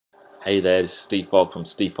Hey there, this is Steve Fogg from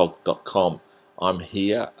stevefogg.com. I'm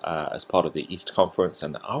here as part of the Easter conference,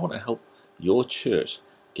 and I want to help your church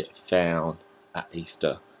get found at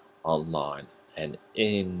Easter online. And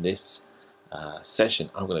in this session,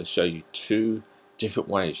 I'm going to show you two different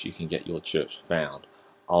ways you can get your church found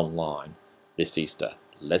online this Easter.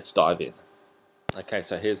 Let's dive in. Okay,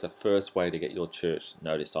 so here's the first way to get your church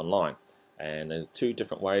noticed online. And there are two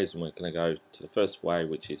different ways, and we're going to go to the first way,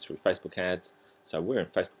 which is through Facebook ads. So we're in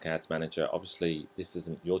Facebook Ads Manager. Obviously, this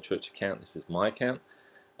isn't your church account, this is my account.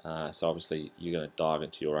 So obviously, you're going to dive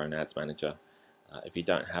into your own Ads Manager. If you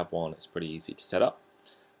don't have one, it's pretty easy to set up.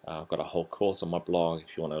 I've got a whole course on my blog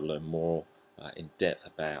if you want to learn more in depth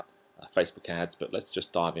about Facebook ads, but let's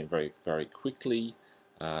just dive in very, very quickly.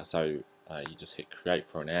 You just hit create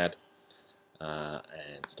for an ad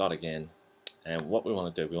and start again. And what we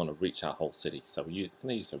want to do, we want to reach our whole city. So we're going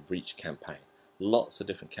to use a reach campaign. Lots of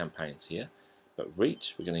different campaigns here. But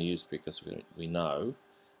reach we're going to use because we know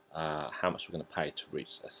how much we're going to pay to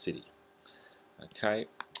reach a city. Okay,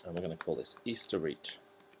 and we're going to call this Easter Reach.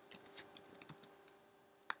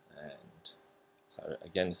 And so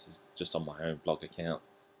again, this is just on my own blog account,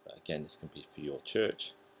 but again, this can be for your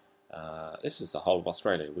church. This is the whole of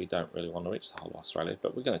Australia. We don't really want to reach the whole of Australia,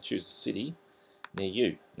 but we're going to choose a city near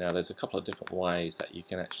you. Now, there's a couple of different ways that you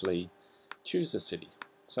can actually choose a city.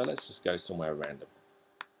 So let's just go somewhere random.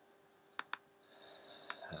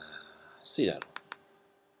 Seattle.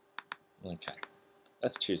 Okay,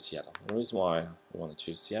 let's choose Seattle. The reason why we want to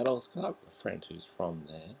choose Seattle is because I've got a friend who's from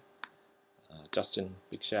there. Justin,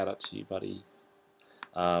 big shout out to you, buddy.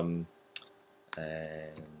 And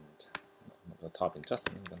I'm not going to type in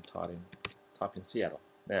Justin, I'm going to type in Seattle.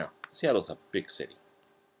 Now, Seattle's a big city,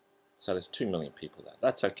 so there's 2 million people there.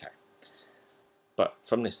 That's okay. But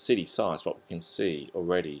from this city size, what we can see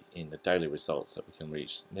already in the daily results that we can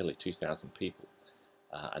reach nearly 2,000 people.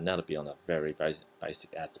 And that'll be on a very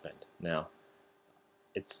basic ad spend. Now,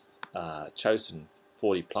 it's chosen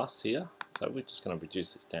 40 plus here, so we're just going to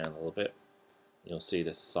reduce this down a little bit. You'll see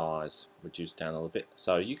the size reduced down a little bit.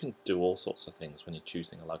 So you can do all sorts of things when you're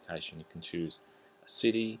choosing a location. You can choose a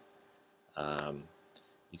city,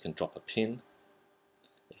 you can drop a pin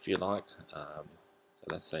if you like. So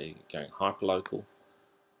let's say you're going hyperlocal,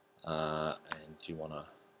 and you want to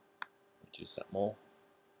reduce that more.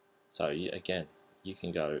 So again, you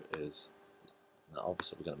can go as, now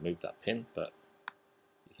obviously we're going to move that pin, but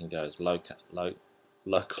you can go as local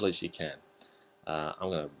as you can. I'm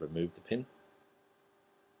going to remove the pin,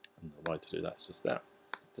 and the way to do that is just that,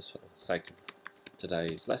 just for the sake of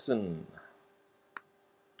today's lesson.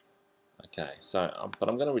 Okay, so but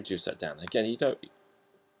I'm going to reduce that down. Again, you don't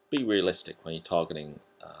be realistic when you're targeting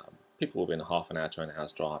people within half an hour to an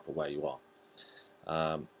hour's drive of where you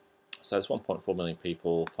are. So it's 1.4 million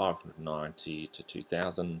people, 590 to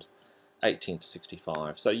 2,000, 18 to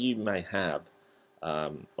 65. So you may have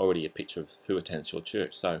already a picture of who attends your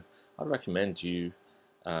church. So I'd recommend you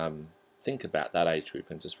think about that age group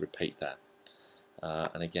and just repeat that.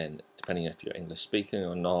 And again, depending if you're English speaking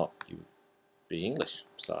or not, you be English.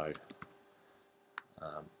 So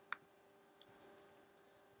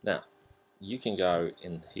now you can go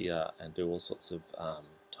in here and do all sorts of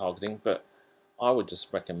targeting, but I would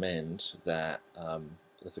just recommend that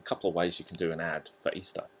there's a couple of ways you can do an ad for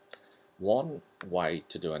Easter. One way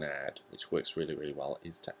to do an ad, which works really, really well,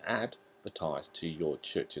 is to advertise to your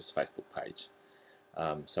church's Facebook page.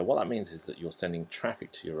 So what that means is that you're sending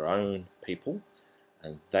traffic to your own people,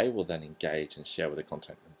 and they will then engage and share with the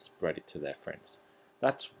content and spread it to their friends.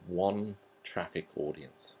 That's one traffic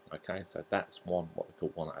audience. Okay, so that's what we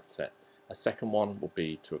call one ad set. A second one will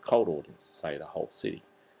be to a cold audience, say the whole city.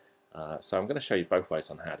 So I'm going to show you both ways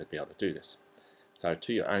on how to be able to do this. So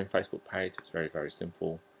to your own Facebook page, it's very, very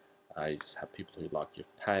simple. You just have people who like your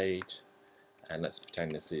page, and let's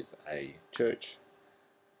pretend this is a church,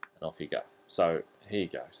 and off you go. So here you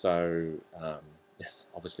go. So yes,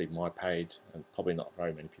 obviously my page, and probably not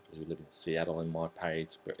very many people who live in Seattle in my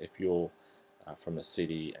page, but if you're from a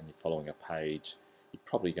city and you're following a page, you're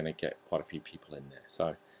probably going to get quite a few people in there.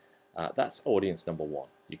 So that's audience number one.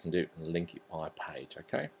 You can do it and link it by page,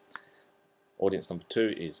 okay? Audience number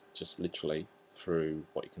two is just literally through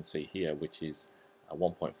what you can see here, which is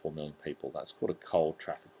 1.4 million people. That's called a cold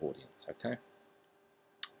traffic audience, okay?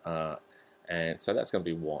 And so that's going to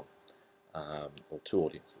be one or two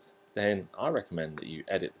audiences. Then I recommend that you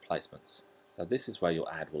edit the placements. So this is where your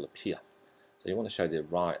ad will appear. So you want to show the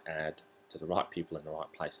right ad to the right people in the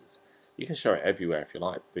right places. You can show it everywhere if you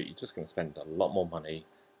like, but you're just going to spend a lot more money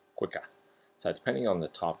quicker. So depending on the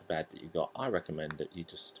type of ad that you got, I recommend that you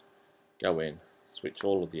just go in, switch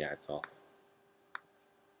all of the ads off,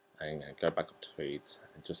 and go back up to feeds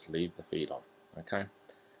and just leave the feed on. Okay,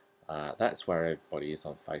 that's where everybody is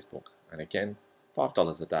on Facebook. And again,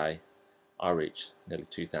 $5 a day, I reach nearly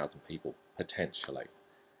 2,000 people potentially.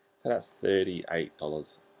 So that's $38,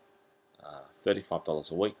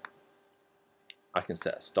 $35 a week. I can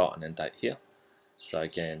set a start and end date here. So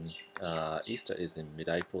again, Easter is in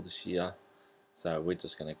mid-April this year. So we're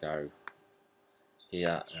just going to go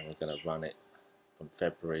here and we're going to run it from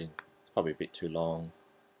February. It's probably a bit too long.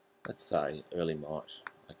 Let's say early March.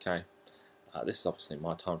 Okay. This is obviously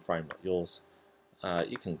my time frame, not yours.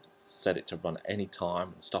 You can set it to run at any time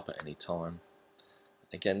and stop at any time.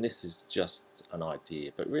 Again, this is just an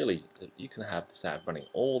idea, but really you can have this ad running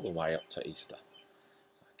all the way up to Easter.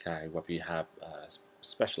 Okay, whether you have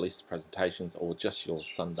special Easter presentations or just your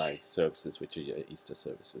Sunday services, which are your Easter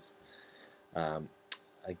services.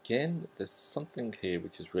 Again, there's something here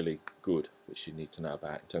which is really good, which you need to know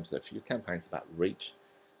about in terms of if your campaign's about reach,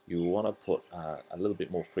 you want to put a little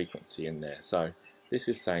bit more frequency in there. So this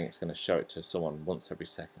is saying it's going to show it to someone once every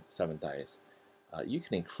 7 days. You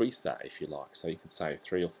can increase that if you like. So you can say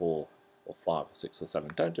 3 or 4 or 5 or 6 or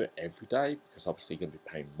 7. Don't do it every day because obviously you're going to be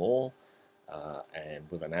paying more. And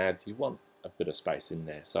with an ad, you want a bit of space in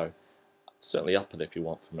there. So certainly up it if you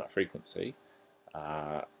want from that frequency,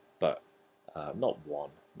 but not 1,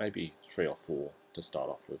 maybe 3 or 4 to start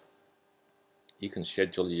off with. You can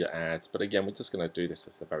schedule your ads, but again, we're just going to do this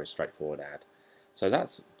as a very straightforward ad. So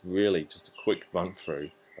that's really just a quick run through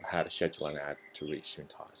of how to schedule an ad to reach your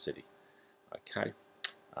entire city. Okay.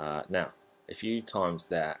 Now, if you times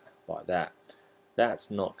that by that, that's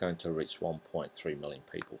not going to reach 1.3 million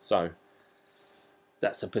people. So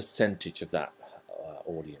that's a percentage of that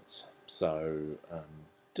audience. So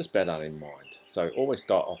just bear that in mind. So always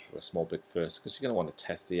start off with a small bid first because you're going to want to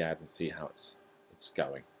test the ad and see how it's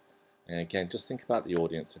going. And again, just think about the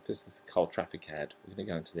audience. If this is a cold traffic ad, we're going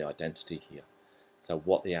to go into the identity here. So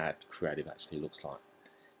what the ad creative actually looks like.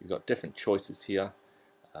 You've got different choices here.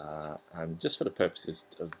 And just for the purposes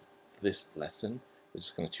of this lesson, we're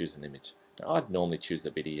just going to choose an image. Now, I'd normally choose a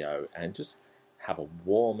video and just have a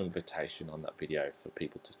warm invitation on that video for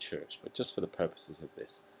people to church. But just for the purposes of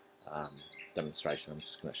this demonstration, I'm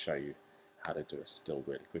just going to show you how to do a still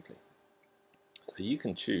really quickly. So you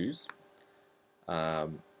can choose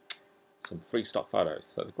some free stock photos.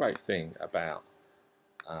 So the great thing about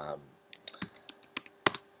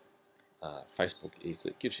Facebook is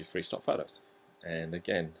it gives you free stock photos. And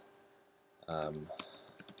again, you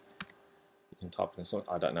can type in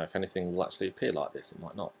something. I don't know if anything will actually appear like this. It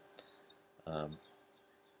might not.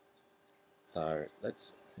 So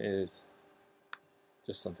here's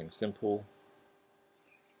just something simple.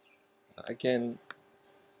 Again,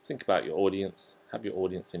 think about your audience. Have your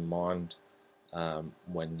audience in mind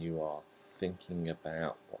when you are thinking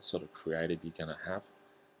about what sort of creative you're going to have.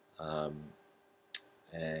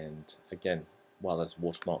 And again, while there's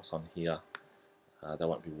watermarks on here, there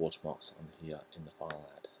won't be watermarks on here in the final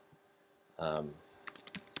ad.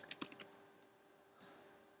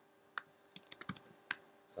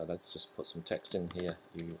 So let's just put some text in here.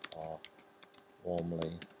 You are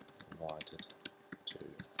warmly invited to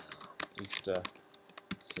our Easter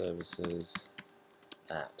services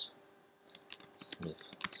at Smith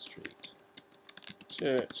Street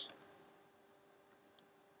Church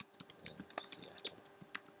in Seattle.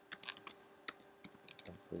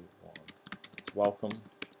 Everyone is welcome.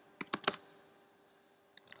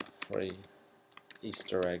 A free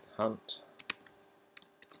Easter egg hunt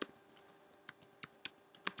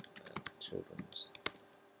and children's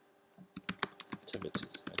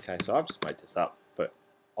activities. Okay, so I've just made this up, but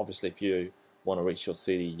obviously if you want to reach your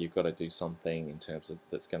city, you've got to do something in terms of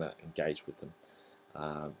that's going to engage with them.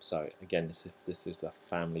 So again, this is a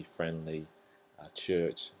family-friendly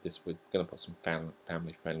church. We're going to put some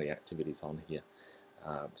family-friendly activities on here.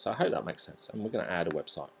 So I hope that makes sense. And we're going to add a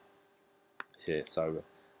website here. So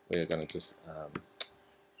we're going to just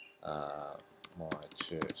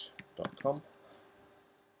mychurch.com.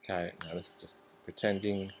 Okay, now this is just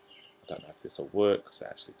pretending. I don't know if this will work because it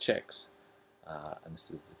actually checks. And this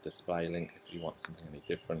is the display link if you want something any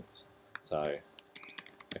different. So,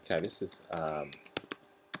 okay, this is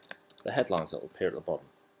the headlines that will appear at the bottom.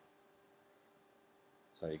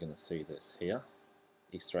 So you're going to see this here,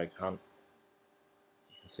 Easter egg hunt.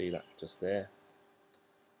 You can see that just there.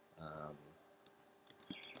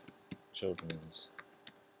 Children's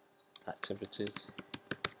activities.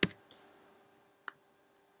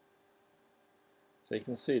 So you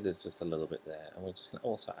can see there's just a little bit there, and we're just going to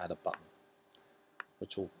also add a button,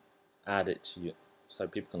 which will add it to you so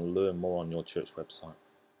people can learn more on your church website.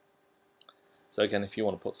 So again, if you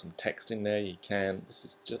want to put some text in there, you can. This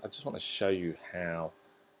is I just want to show you how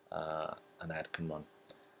an ad can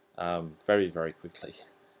run very, very quickly.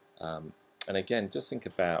 And again, just think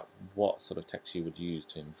about what sort of text you would use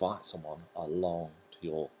to invite someone along to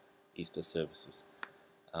your Easter services.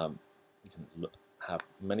 You can have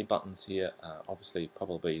many buttons here. Obviously,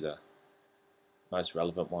 probably the most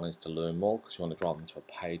relevant one is to learn more, because you want to drive them to a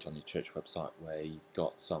page on your church website where you've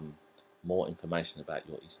got some more information about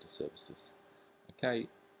your Easter services. Okay,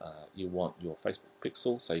 you want your Facebook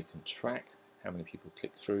pixel so you can track how many people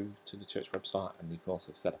click through to the church website, and you can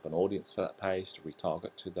also set up an audience for that page to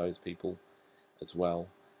retarget to those people as well.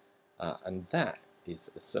 And that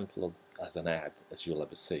is as simple as an ad as you'll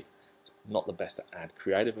ever see. It's not the best ad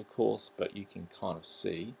creative, of course, but you can kind of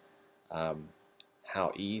see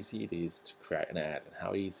how easy it is to create an ad and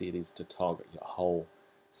how easy it is to target your whole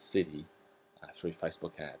city through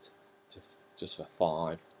Facebook ads just for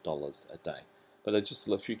 $5 a day. But there's just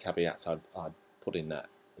a few caveats I'd put in that.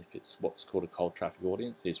 If it's what's called a cold traffic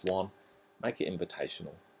audience, is one, make it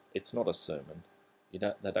invitational. It's not a sermon. They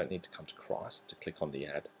don't need to come to Christ to click on the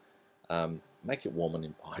ad. Make it warm and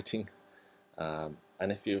inviting. And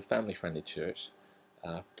if you're a family-friendly church,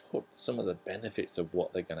 put some of the benefits of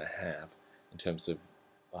what they're going to have in terms of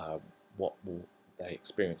what will they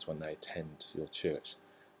experience when they attend your church.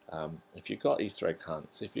 If you've got Easter egg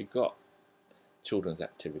hunts, if you've got children's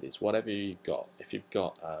activities, whatever you've got, if you've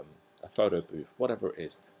got a photo booth, whatever it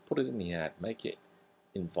is, put it in the ad, make it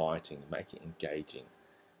inviting, make it engaging.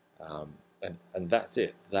 And that's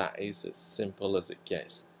it. That is as simple as it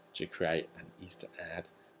gets to create an Easter ad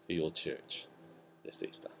for your church this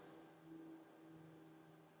Easter.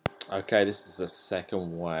 Okay, this is the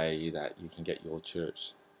second way that you can get your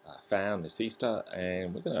church found this Easter,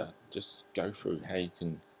 and we're going to just go through how you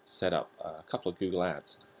can set up a couple of Google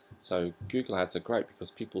Ads. So Google Ads are great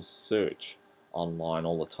because people search online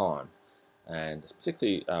all the time, and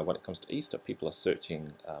particularly when it comes to Easter, people are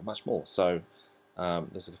searching much more. So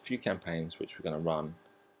there's a few campaigns which we're going to run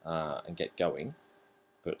and get going,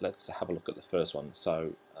 but let's have a look at the first one.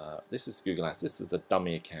 So this is Google Ads. This is a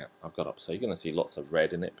dummy account I've got up, so you're going to see lots of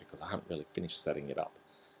red in it because I haven't really finished setting it up,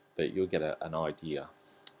 but you'll get an idea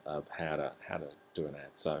of how to do an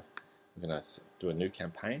ad. So we're going to do a new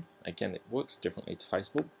campaign. Again, it works differently to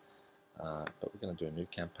Facebook, but we're going to do a new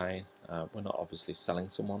campaign. We're not obviously selling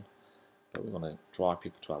someone, but we want to drive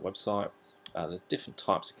people to our website. There's different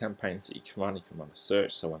types of campaigns that you can run. You can run a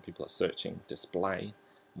search, so when people are searching, display,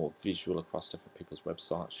 more visual across different people's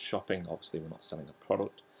websites. Shopping, obviously we're not selling a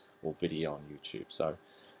product, or video on YouTube, so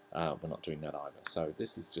we're not doing that either. So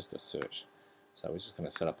this is just a search. So we're just going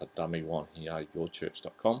to set up a dummy one here,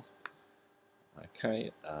 yourchurch.com.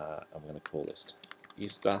 Okay, and we're going to call this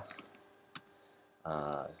Easter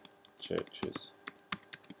Churches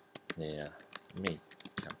Near Me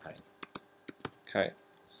campaign. Okay,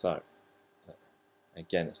 so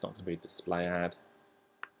again, it's not going to be a display ad.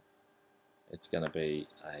 It's going to be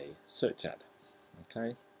a search ad.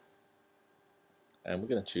 Okay, and we're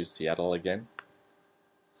going to choose Seattle again.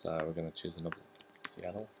 So we're going to choose another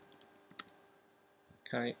Seattle.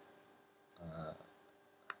 Okay.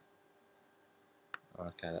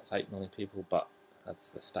 Okay, that's 8 million people, but that's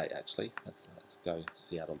the state actually. Let's go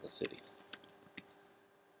Seattle, the city.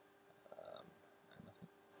 And I think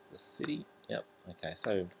it's the city. Yep. Okay,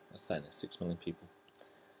 so let's say there's 6 million people.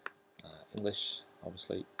 English,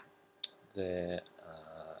 obviously, there,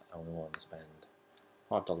 and we want to spend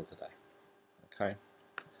 $5 a day. Okay.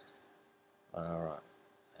 All right,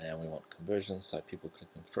 and we want conversions, so people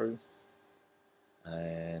clicking through.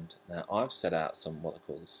 And now I've set out some what are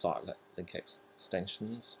called site link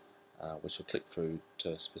extensions, which will click through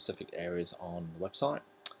to specific areas on the website.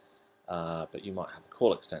 But you might have a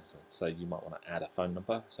call extension, so you might want to add a phone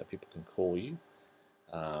number so people can call you.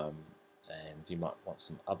 And you might want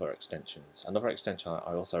some other extensions. Another extension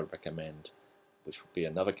I also recommend, which would be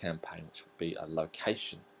another campaign, which would be a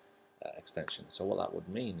location extension. So what that would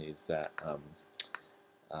mean is that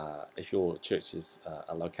if your church is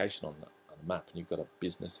a location on the map and you've got a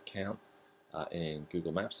business account in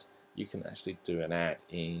Google Maps, you can actually do an ad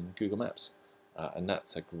in Google Maps. And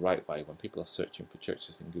that's a great way when people are searching for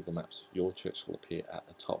churches in Google Maps. Your church will appear at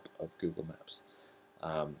the top of Google Maps.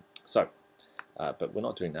 But we're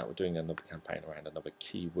not doing that. We're doing another campaign around another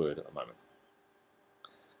keyword at the moment.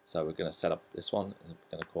 So we're going to set up this one, and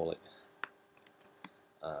we're going to call it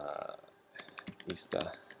Easter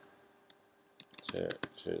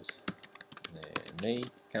Churches Near Me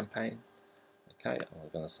campaign. Okay, and we're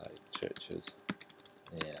going to say Churches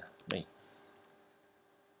Near Me.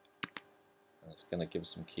 And it's going to give us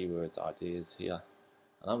some keywords, ideas here.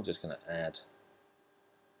 And I'm just going to add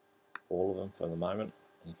all of them for the moment.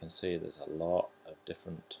 You can see there's a lot of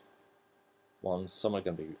different ones. Some are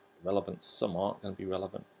going to be relevant, some aren't going to be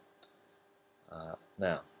relevant.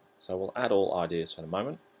 Now, so we'll add all ideas for the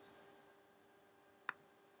moment,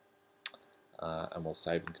 and we'll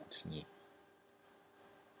save and continue.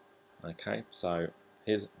 Okay, so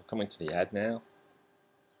we're coming to the ad now.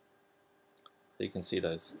 So you can see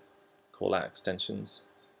those call out extensions.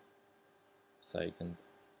 So you can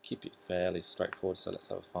keep it fairly straightforward. So let's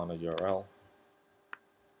have a final URL.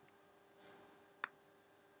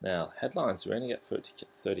 Now, headlines, we only get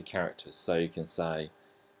 30 characters, so you can say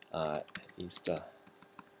Easter,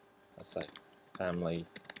 let's say family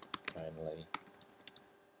friendly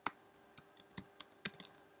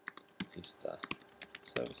Easter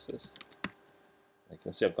services. You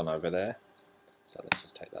can see I've gone over there, so let's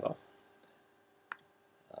just take that off.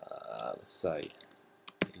 Let's say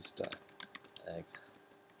Easter egg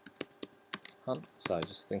hunt. So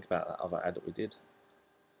just think about that other ad that we did,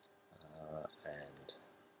 and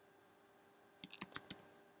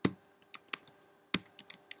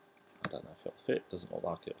I don't know if it'll fit. Doesn't look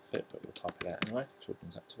like it'll fit, but we'll type it out anyway.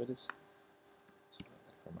 Children's activities. So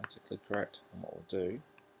grammatically correct. And what we'll do,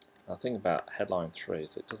 the thing about headline 3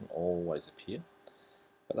 is it doesn't always appear,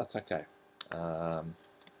 but that's okay. Family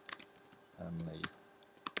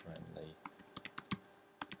friendly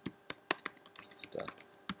Easter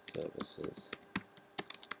services.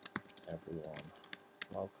 Everyone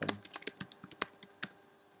welcome.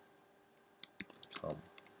 Come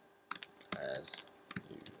as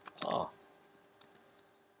you are.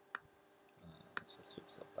 Let's just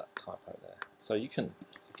fix up that typo there. So you can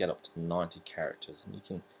get up to 90 characters, and you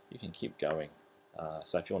can keep going.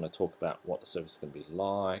 So if you want to talk about what the service is going to be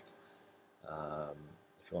like,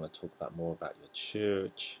 if you want to talk about more about your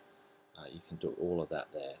church, you can do all of that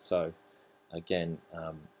there. So again,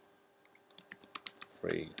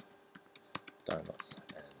 free donuts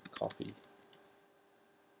and coffee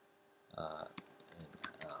in our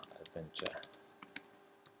adventure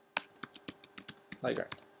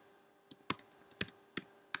playground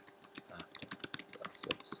after the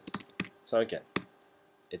services. So again,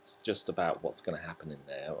 it's just about what's going to happen in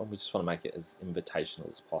there, and we just want to make it as invitational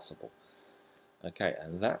as possible. Okay,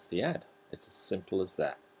 and that's the ad. It's as simple as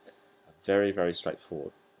that. Very, very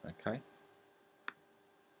straightforward. Okay,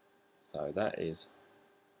 so that is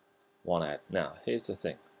one ad. Now, here's the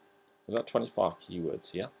thing. We've got 25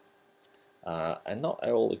 keywords here, and not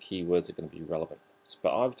all the keywords are going to be relevant.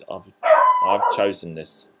 But I've chosen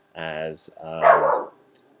this as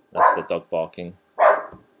that's the dog barking.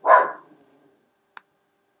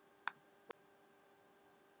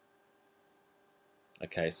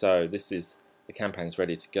 Okay, so this is the campaign's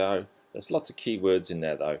ready to go. There's lots of keywords in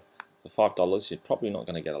there though. For $5, you're probably not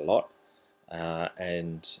going to get a lot,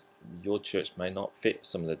 and your church may not fit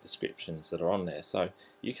some of the descriptions that are on there. So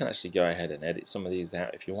you can actually go ahead and edit some of these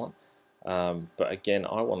out if you want. But again,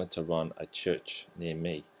 I wanted to run a church near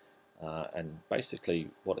me, and basically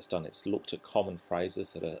what it's done is looked at common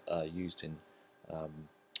phrases that are used in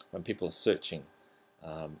when people are searching.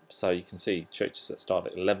 So you can see churches that start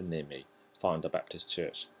at 11 near me, find a Baptist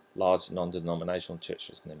church, large non-denominational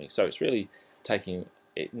churches near me. So it's really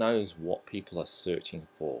it knows what people are searching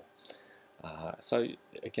for. So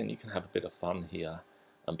again, you can have a bit of fun here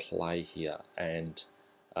and play here, and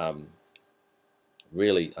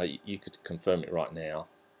really you could confirm it right now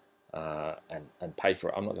and pay for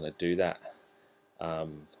it. I'm not going to do that.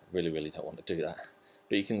 Really don't want to do that.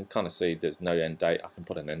 But you can kind of see there's no end date. I can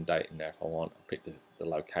put an end date in there if I want. I'll pick the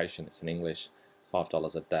location. It's in English.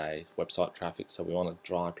 $5 a day, website traffic. So we want to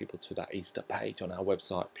drive people to that Easter page on our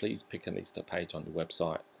website. Please pick an Easter page on your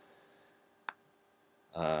website.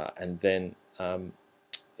 And then,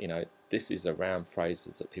 you know, this is around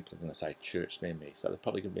phrases that people are going to say church near me. So they're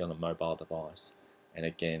probably going to be on a mobile device. And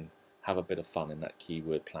again, have a bit of fun in that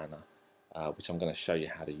keyword planner, which I'm going to show you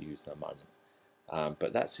how to use in a moment.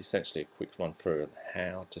 But that's essentially a quick run through on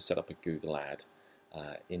how to set up a Google ad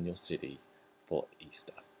in your city for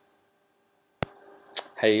Easter.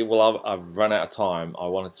 Hey, well, I've run out of time. I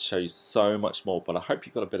wanted to show you so much more, but I hope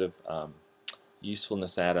you got a bit of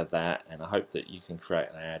usefulness out of that, and I hope that you can create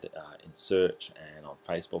an ad in search and on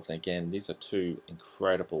Facebook. And again, these are two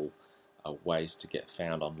incredible ways to get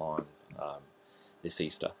found online this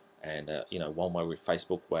Easter. And you know, one way with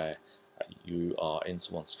Facebook, where you are in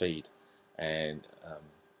someone's feed, and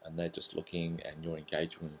they're just looking, and you're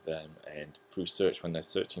engaging with them, and through search when they're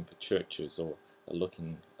searching for churches or they're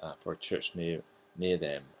looking for a church near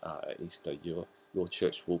them at Easter, your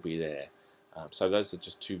church will be there. So those are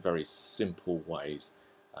just two very simple ways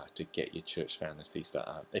to get your church found this Easter.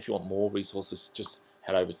 If you want more resources, just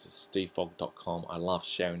head over to stevefogg.com. I love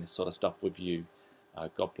sharing this sort of stuff with you.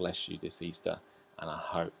 God bless you this Easter, and I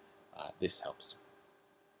hope this helps.